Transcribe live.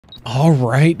All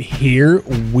right, here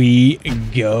we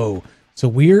go. So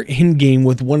we're in game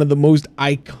with one of the most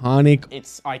iconic.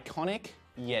 It's iconic,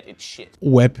 yet it's shit.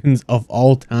 Weapons of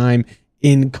all time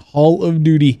in Call of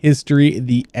Duty history,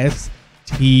 the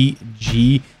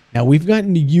STG. Now we've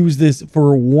gotten to use this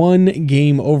for one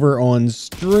game over on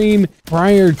stream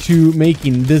prior to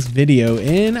making this video,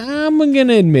 and I'm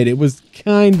gonna admit it was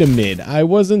kind of mid. I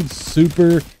wasn't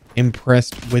super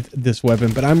impressed with this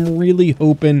weapon, but I'm really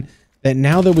hoping that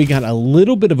now that we got a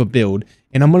little bit of a build,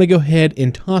 and I'm going to go ahead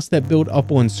and toss that build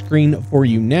up on screen for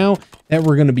you now, that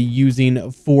we're going to be using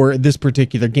for this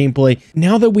particular gameplay.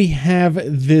 Now that we have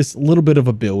this little bit of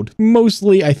a build,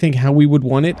 mostly I think how we would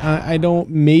want it. I don't,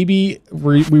 maybe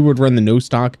we would run the no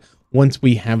stock once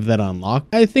we have that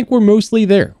unlocked. I think we're mostly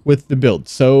there with the build.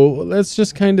 So let's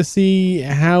just kind of see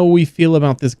how we feel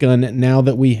about this gun now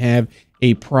that we have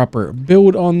a proper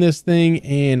build on this thing.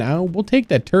 And we'll take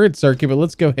that turret circuit, but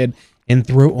let's go ahead and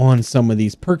throw on some of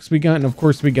these perks we got. And of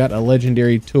course we got a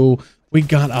legendary tool. We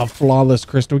got a flawless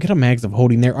crystal. We got a mags of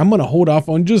holding there. I'm going to hold off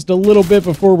on just a little bit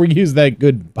before we use that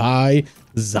goodbye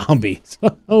zombies.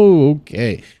 Oh,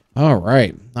 okay. All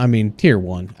right. I mean, tier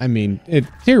 1. I mean,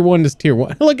 tier 1 is tier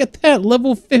 1. Look at that,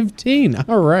 level 15.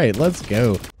 All right, let's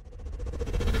go.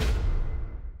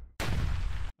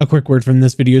 A quick word from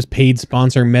this video's paid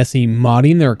sponsor, Messy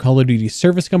Modding. They're a Call of Duty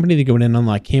service company. They go in and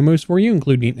unlock camos for you,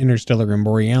 including Interstellar and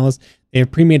Borealis. They have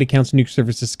pre-made accounts, nuke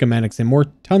services, schematics, and more.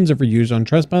 Tons of reviews on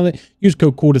Trustpilot. Use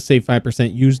code COOL to save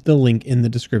 5%. Use the link in the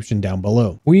description down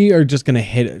below. We are just going to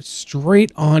head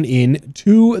straight on in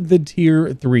to the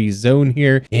tier 3 zone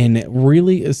here and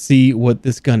really see what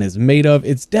this gun is made of.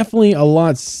 It's definitely a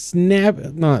lot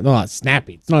not a lot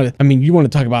snappy. It's not, I mean, you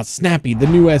want to talk about snappy, the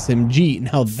new SMG.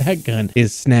 Now that gun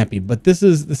is snappy, but this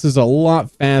is a lot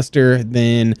faster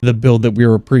than the build that we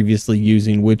were previously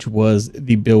using, which was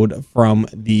the build from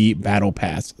the battle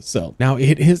pass. So now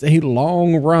it is a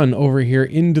long run over here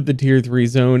into the tier 3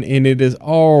 zone, and it is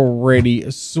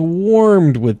already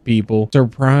swarmed with people.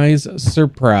 Surprise,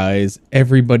 surprise,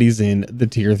 everybody's in the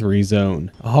tier 3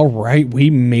 zone. All right, we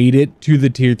made it to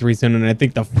the tier 3 zone, and I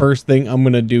think the first thing I'm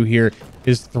gonna do here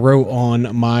is throw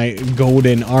on my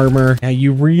golden armor. Now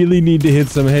you really need to hit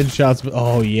some headshots.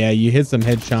 Oh yeah, you hit some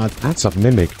headshots. That's a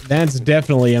mimic. That's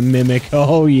definitely a mimic.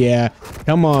 Oh yeah,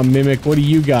 come on mimic, what do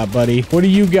you got, buddy? What do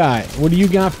you got? What do you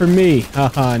got for me?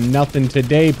 Haha, nothing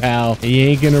today, pal. You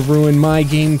ain't gonna ruin my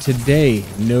game today.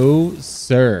 No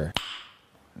sir.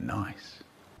 Nice.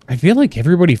 I feel like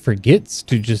everybody forgets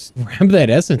to just grab that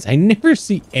essence. I never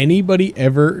see anybody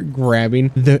ever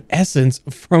grabbing the essence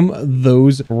from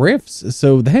those rifts.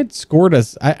 So that scored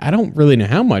us, I don't really know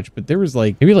how much, but there was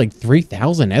like maybe like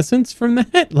 3,000 essence from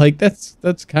that. Like that's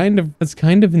kind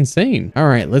of insane. All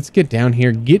right, let's get down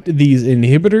here, get these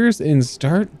inhibitors and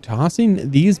start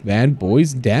tossing these bad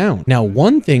boys down. Now,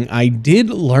 one thing I did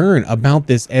learn about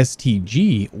this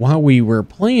STG while we were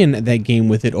playing that game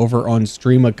with it over on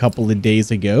stream a couple of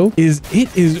days ago is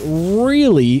it is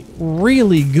really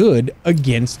good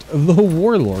against the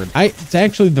warlord. It's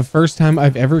actually the first time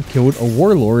I've ever killed a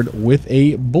warlord with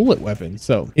a bullet weapon.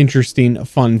 So interesting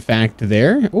fun fact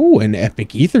there. Oh, an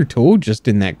epic ether tool just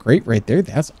in that crate right there.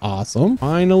 That's awesome.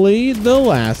 Finally, the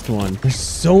last one. There's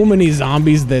so many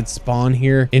zombies that spawn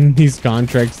here in these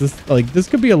contracts. This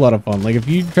could be a lot of fun. Like if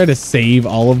you try to save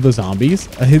all of the zombies,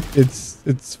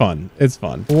 it's fun. It's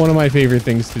fun. One of my favorite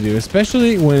things to do,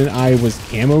 especially when I was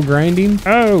camo grinding.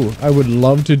 Oh, I would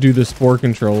love to do the spore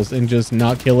controls and just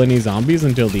not kill any zombies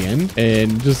until the end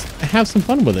and just have some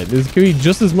fun with it. This could be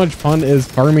just as much fun as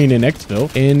farming in Xville,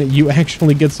 and you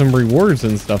actually get some rewards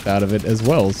and stuff out of it as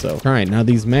well. So, all right, now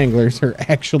these manglers are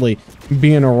actually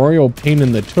being a royal pain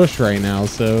in the tush right now.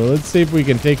 So let's see if we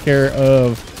can take care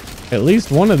of at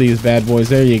least one of these bad boys.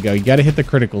 There you go. You got to hit the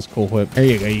criticals, cool whip. There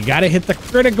you go. You got to hit the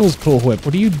criticals, cool whip.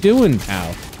 What are you doing,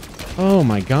 pal? Oh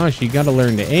my gosh, you got to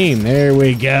learn to aim. There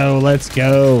we go. Let's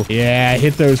go. Yeah,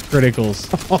 hit those criticals.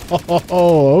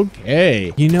 Oh,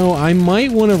 okay. You know, I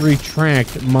might want to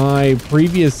retract my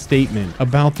previous statement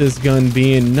about this gun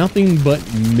being nothing but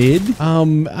mid.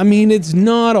 I mean, it's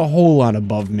not a whole lot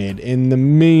above mid. And the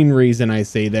main reason I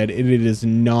say that, it is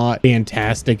not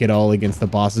fantastic at all against the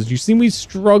bosses. You see, we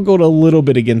struggled a little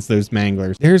bit against those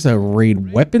manglers. There's a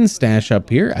raid weapon stash up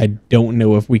here. I don't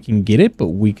know if we can get it, but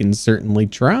we can certainly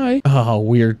try. Okay. Oh,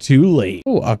 we're too late.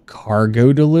 Oh, a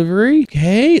cargo delivery.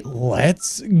 Okay,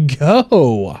 let's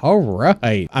go. All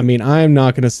right. I mean, I'm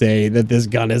not gonna say that this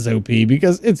gun is OP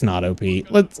because it's not OP.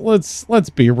 Let's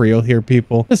be real here,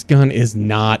 people. This gun is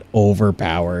not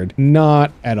overpowered,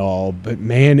 not at all. But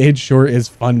man, it sure is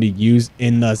fun to use.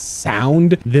 In the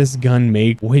sound this gun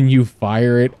makes when you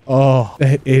fire it, oh,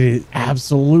 it is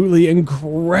absolutely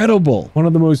incredible. One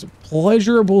of the most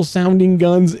pleasurable sounding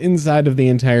guns inside of the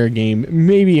entire game,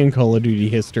 maybe in Call of Duty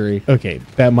history. Okay,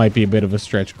 that might be a bit of a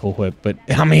stretch, Cool Whip, but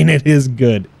I mean, it is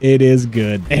good. It is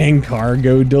good. And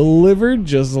cargo delivered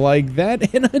just like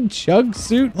that in a chug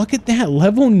suit. Look at that,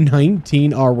 level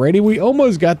 19 already. We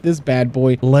almost got this bad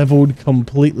boy leveled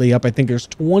completely up. I think there's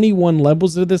 21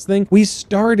 levels of this thing. We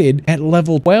started at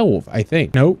level 12, I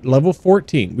think. No, level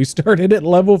 14. We started at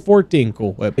level 14,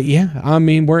 Cool Whip. But yeah, I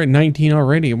mean, we're at 19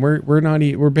 already, and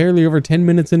we're barely over 10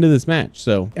 minutes into this match.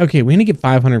 So okay, we need to get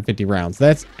 550 rounds.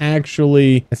 That's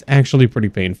actually pretty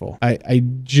painful. I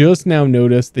just now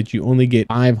noticed that you only get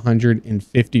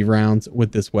 550 rounds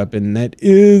with this weapon.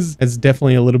 That's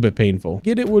definitely a little bit painful.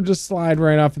 Get it? We'll just slide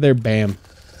right off of there. Bam.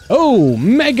 Oh,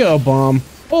 mega bomb.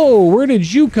 Oh, where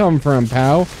did you come from,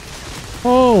 pal?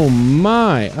 Oh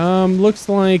my. Looks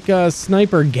like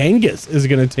Sniper Genghis is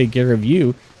gonna take care of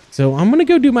you. So I'm gonna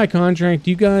go do my contract.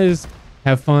 You guys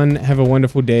have fun. Have a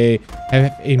wonderful day.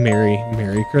 Have a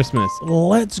Merry Christmas.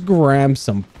 Let's grab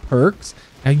some perks.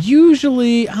 Now,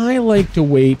 usually I like to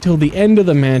wait till the end of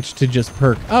the match to just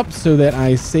perk up so that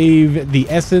I save the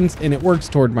essence and it works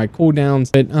toward my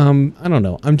cooldowns. But I don't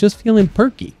know. I'm just feeling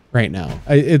perky right now.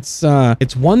 It's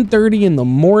 1:30 in the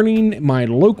morning, my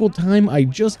local time. I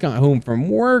just got home from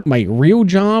work. My real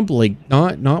job, like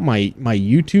not my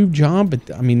YouTube job,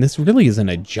 but I mean, this really isn't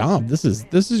a job. This is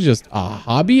just a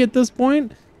hobby at this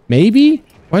point. Maybe?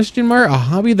 Question mark? A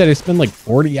hobby that I spend like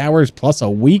 40 hours plus a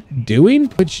week doing,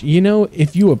 which, you know,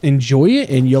 if you enjoy it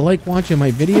and you like watching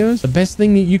my videos, the best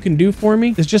thing that you can do for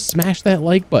me is just smash that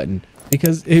like button,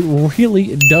 because it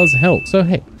really does help. So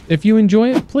hey, if you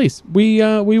enjoy it, please, we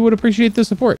would appreciate the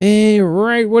support.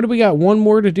 Right, what do we got? One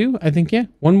more to do, I think. Yeah,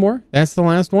 one more. That's the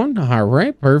last one. All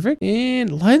right, perfect.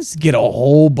 And let's get a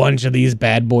whole bunch of these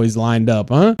bad boys lined up,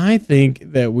 huh? I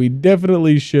think that we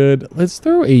definitely should. Let's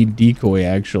throw a decoy,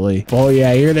 actually. Oh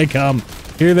yeah, here they come.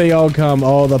 Here they all come.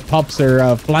 Oh, the pups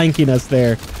are flanking us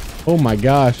there. Oh my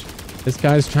gosh, this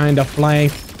guy's trying to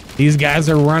flank. These guys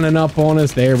are running up on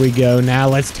us. There we go. Now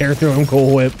let's tear through them,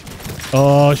 Cool Whip.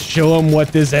 Oh, show them what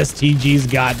this STG's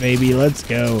got, baby. Let's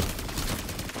go.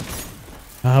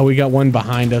 We got one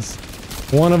behind us.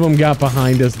 One of them got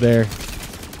behind us there.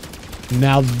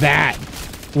 Now that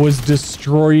was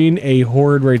destroying a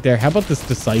horde right there. How about this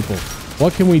disciple?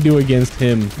 What can we do against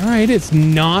him? All right, it's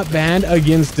not bad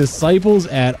against disciples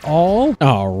at all.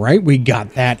 All right, we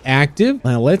got that active.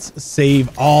 Now let's save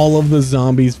all of the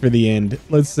zombies for the end.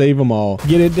 Let's save them all.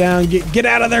 Get it down. Get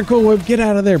out of there, Cool Whip. Get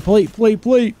out of there.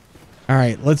 Plate. All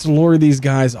right, let's lure these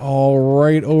guys all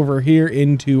right over here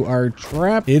into our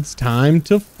trap. It's time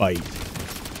to fight.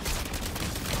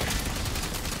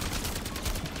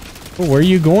 Oh, where are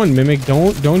you going, Mimic?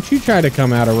 Don't you try to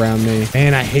come out around me.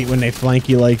 Man, I hate when they flank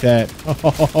you like that.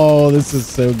 Oh, this is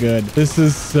so good. This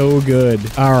is so good.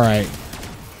 All right.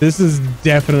 This is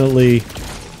definitely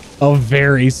a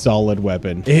very solid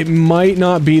weapon. It might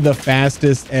not be the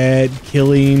fastest at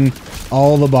killing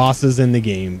all the bosses in the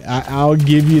game. I'll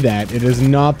give you that. It is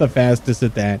not the fastest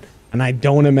at that. And I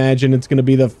don't imagine it's going to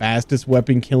be the fastest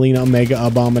weapon killing a Mega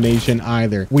Abomination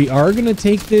either. We are going to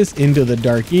take this into the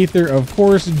Dark Ether, of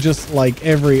course, just like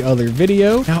every other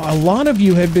video. Now, a lot of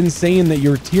you have been saying that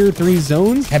your tier 3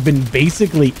 zones have been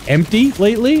basically empty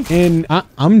lately, and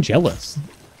I'm jealous.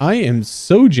 I am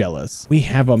so jealous. We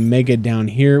have a Mega down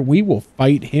here. We will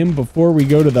fight him before we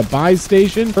go to the buy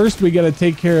station. First, we got to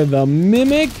take care of the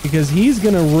Mimic because he's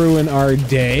going to ruin our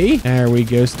day. There we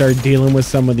go. Start dealing with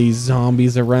some of these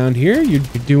zombies around here. You're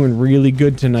doing really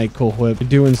good tonight, Cool Whip. You're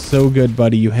doing so good,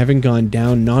 buddy. You haven't gone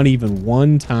down not even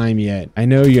one time yet. I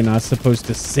know you're not supposed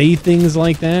to say things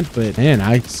like that, but man,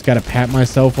 I just got to pat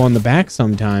myself on the back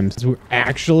sometimes. We're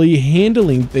actually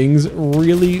handling things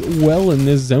really well in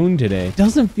this zone today.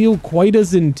 Doesn't feel quite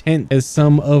as intense as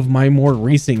some of my more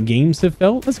recent games have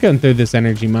felt. Let's go and throw this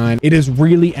energy mine. It is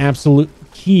really absolute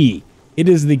key. It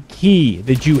is the key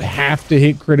that you have to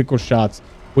hit critical shots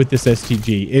with this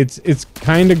STG. It's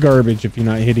kind of garbage if you're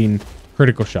not hitting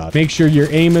critical shots. Make sure your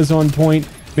aim is on point.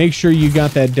 Make sure you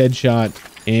got that dead shot.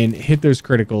 and hit those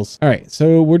criticals. All right,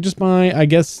 so we're just by, I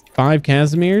guess, 5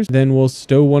 Casimirs. Then we'll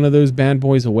stow one of those bad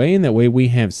boys away, and that way we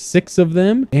have 6 of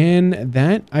them. And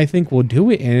that, I think, will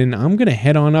do it. And I'm going to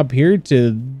head on up here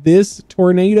to this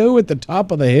tornado at the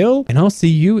top of the hill, and I'll see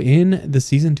you in the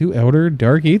Season 2 Elder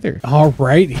Dark Aether. All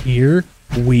right, here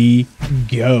we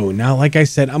go. Now, like I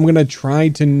said, I'm going to try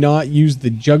to not use the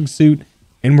jug suit,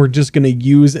 and we're just going to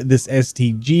use this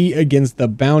STG against the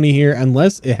bounty here,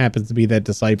 unless it happens to be that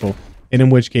disciple. And in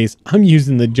which case, I'm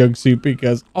using the jug suit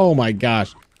because, oh my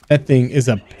gosh, that thing is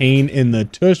a pain in the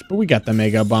tush, but we got the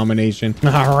Mega Abomination.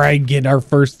 All right, get our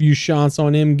first few shots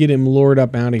on him, get him lured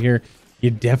up out of here. You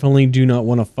definitely do not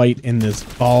want to fight in this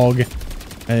fog.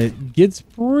 It gets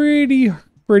pretty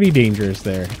dangerous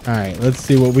there. All right, let's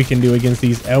see what we can do against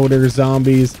these Elder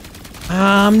Zombies.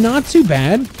 Not too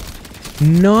bad.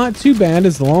 Not too bad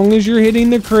as long as you're hitting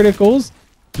the criticals.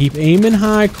 Keep aiming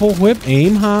high, Cold Whip,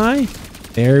 aim high.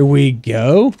 There we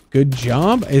go. Good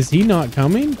job. Is he not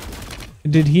coming?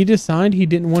 Did he decide he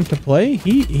didn't want to play?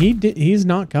 He's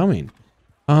not coming.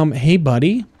 Hey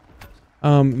buddy.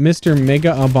 Mr.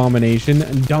 Mega Abomination,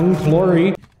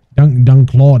 Dunklory.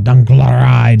 Dunkurai.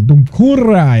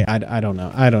 I don't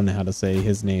know. I don't know how to say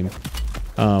his name.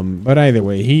 But either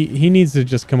way, he needs to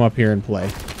just come up here and play.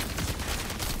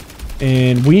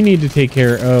 And we need to take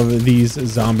care of these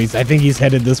zombies. I think he's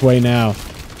headed this way now.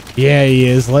 Yeah, he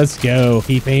is. Let's go.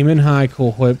 Keep aiming high,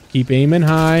 Cool Whip. Keep aiming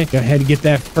high. Go ahead and get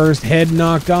that first head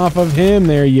knocked off of him.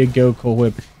 There you go, Cool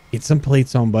Whip. Get some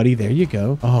plates on, buddy. There you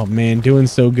go. Oh, man, doing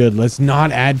so good. Let's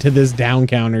not add to this down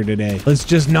counter today. Let's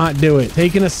just not do it.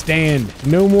 Taking a stand.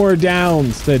 No more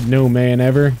downs, said no man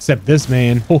ever. Except this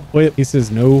man. Oh, wait. He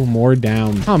says no more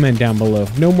downs. Comment down below.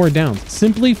 No more downs.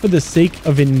 Simply for the sake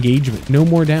of engagement. No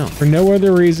more downs. For no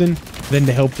other reason than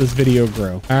to help this video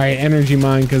grow. All right, energy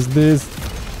mine, because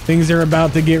things are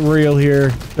about to get real here.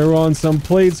 Throw on some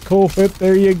plates, Cool Whip.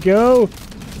 There you go.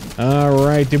 All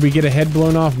right, did we get a head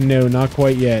blown off? No, not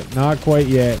quite yet. Not quite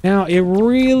yet. Now,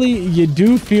 you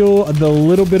do feel the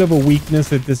little bit of a weakness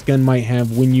that this gun might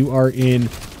have when you are in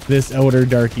this Elder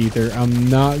Dark Aether. I'm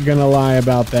not gonna lie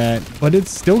about that, but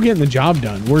it's still getting the job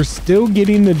done. We're still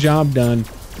getting the job done.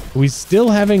 We still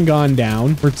haven't gone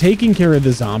down. We're taking care of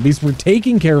the zombies. We're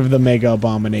taking care of the Mega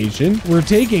Abomination. We're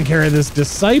taking care of this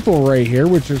disciple right here,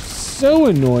 which is so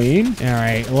annoying. All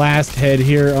right, last head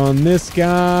here on this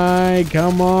guy.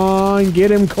 Come on,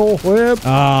 get him, Coal Whip.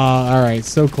 Ah, all right,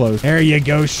 so close. There you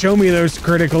go. Show me those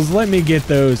criticals. Let me get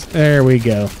those. There we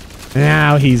go.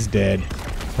 Now he's dead.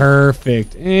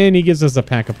 Perfect. And he gives us a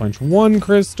Pack-a-Punch 1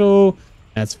 crystal.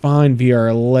 That's fine.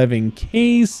 VR11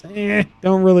 case.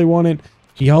 Don't really want it.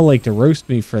 Y'all like to roast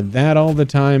me for that all the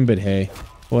time, but hey,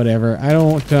 whatever. I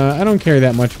don't care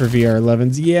that much for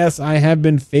VR11s. Yes, I have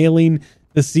been failing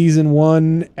the Season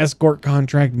 1 escort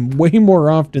contract way more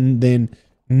often than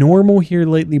normal here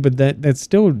lately, but that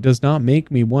still does not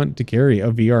make me want to carry a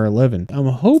VR11. I'm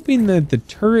hoping that the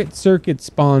turret circuit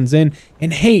spawns in.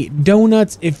 And hey,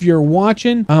 Donuts, if you're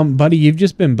watching, buddy, you've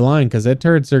just been blind because that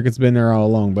turret circuit's been there all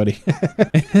along, buddy.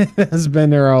 It's been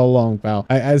there all along, pal.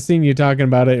 I've seen you talking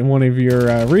about it in one of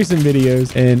your recent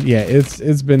videos, and yeah,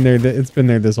 it's been there. It's been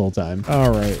there this whole time. All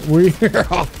right, we're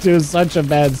off to such a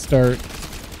bad start.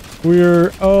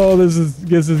 This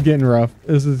is getting rough.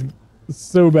 This is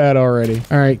so bad already.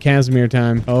 All right, Casimir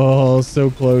time. Oh,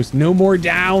 so close. No more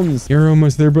downs. You're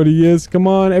almost there, buddy. Yes, come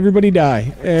on, everybody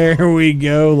die. There we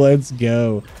go. Let's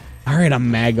go. All right, a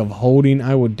mag of holding.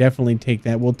 I would definitely take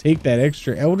that. We'll take that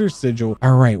extra Elder Sigil.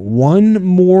 All right, one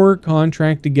more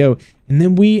contract to go. And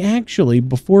then we actually,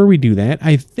 before we do that,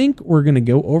 I think we're going to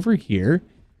go over here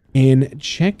and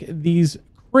check these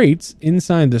crates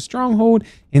inside the stronghold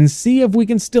and see if we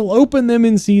can still open them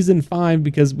in Season 5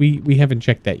 because we haven't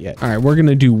checked that yet. All right, we're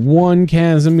gonna do one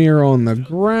Casimir on the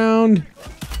ground.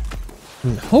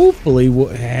 And hopefully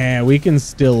we can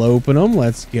still open them.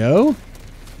 Let's go.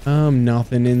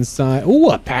 Nothing inside.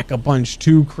 Oh, a Pack-a-Punch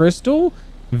 2 crystal.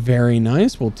 Very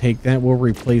nice. We'll take that. We'll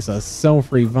replace a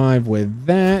self-revive with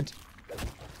that.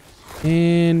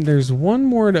 And there's one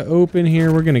more to open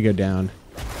here. We're gonna go down.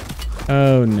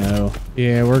 Oh no.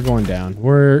 Yeah, we're going down.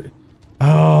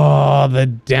 Oh, the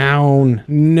down.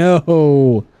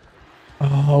 No.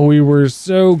 Oh, we were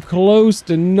so close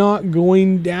to not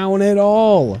going down at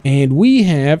all. And we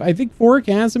have, I think, 4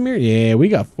 Casimir. Yeah, we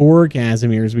got 4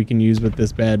 Casimirs we can use with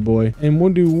this bad boy. And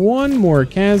we'll do one more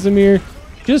Casimir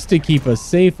just to keep us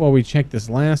safe while we check this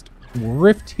last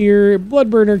Rift here, blood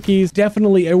burner keys.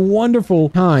 Definitely a wonderful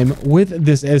time with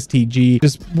this STG.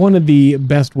 Just one of the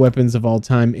best weapons of all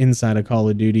time inside of Call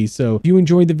of Duty. So if you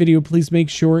enjoyed the video, please make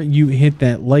sure you hit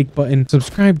that like button,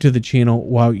 subscribe to the channel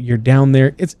while you're down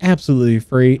there. It's absolutely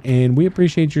free and we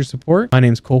appreciate your support. My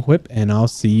name's Cole Whip and I'll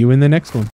see you in the next one.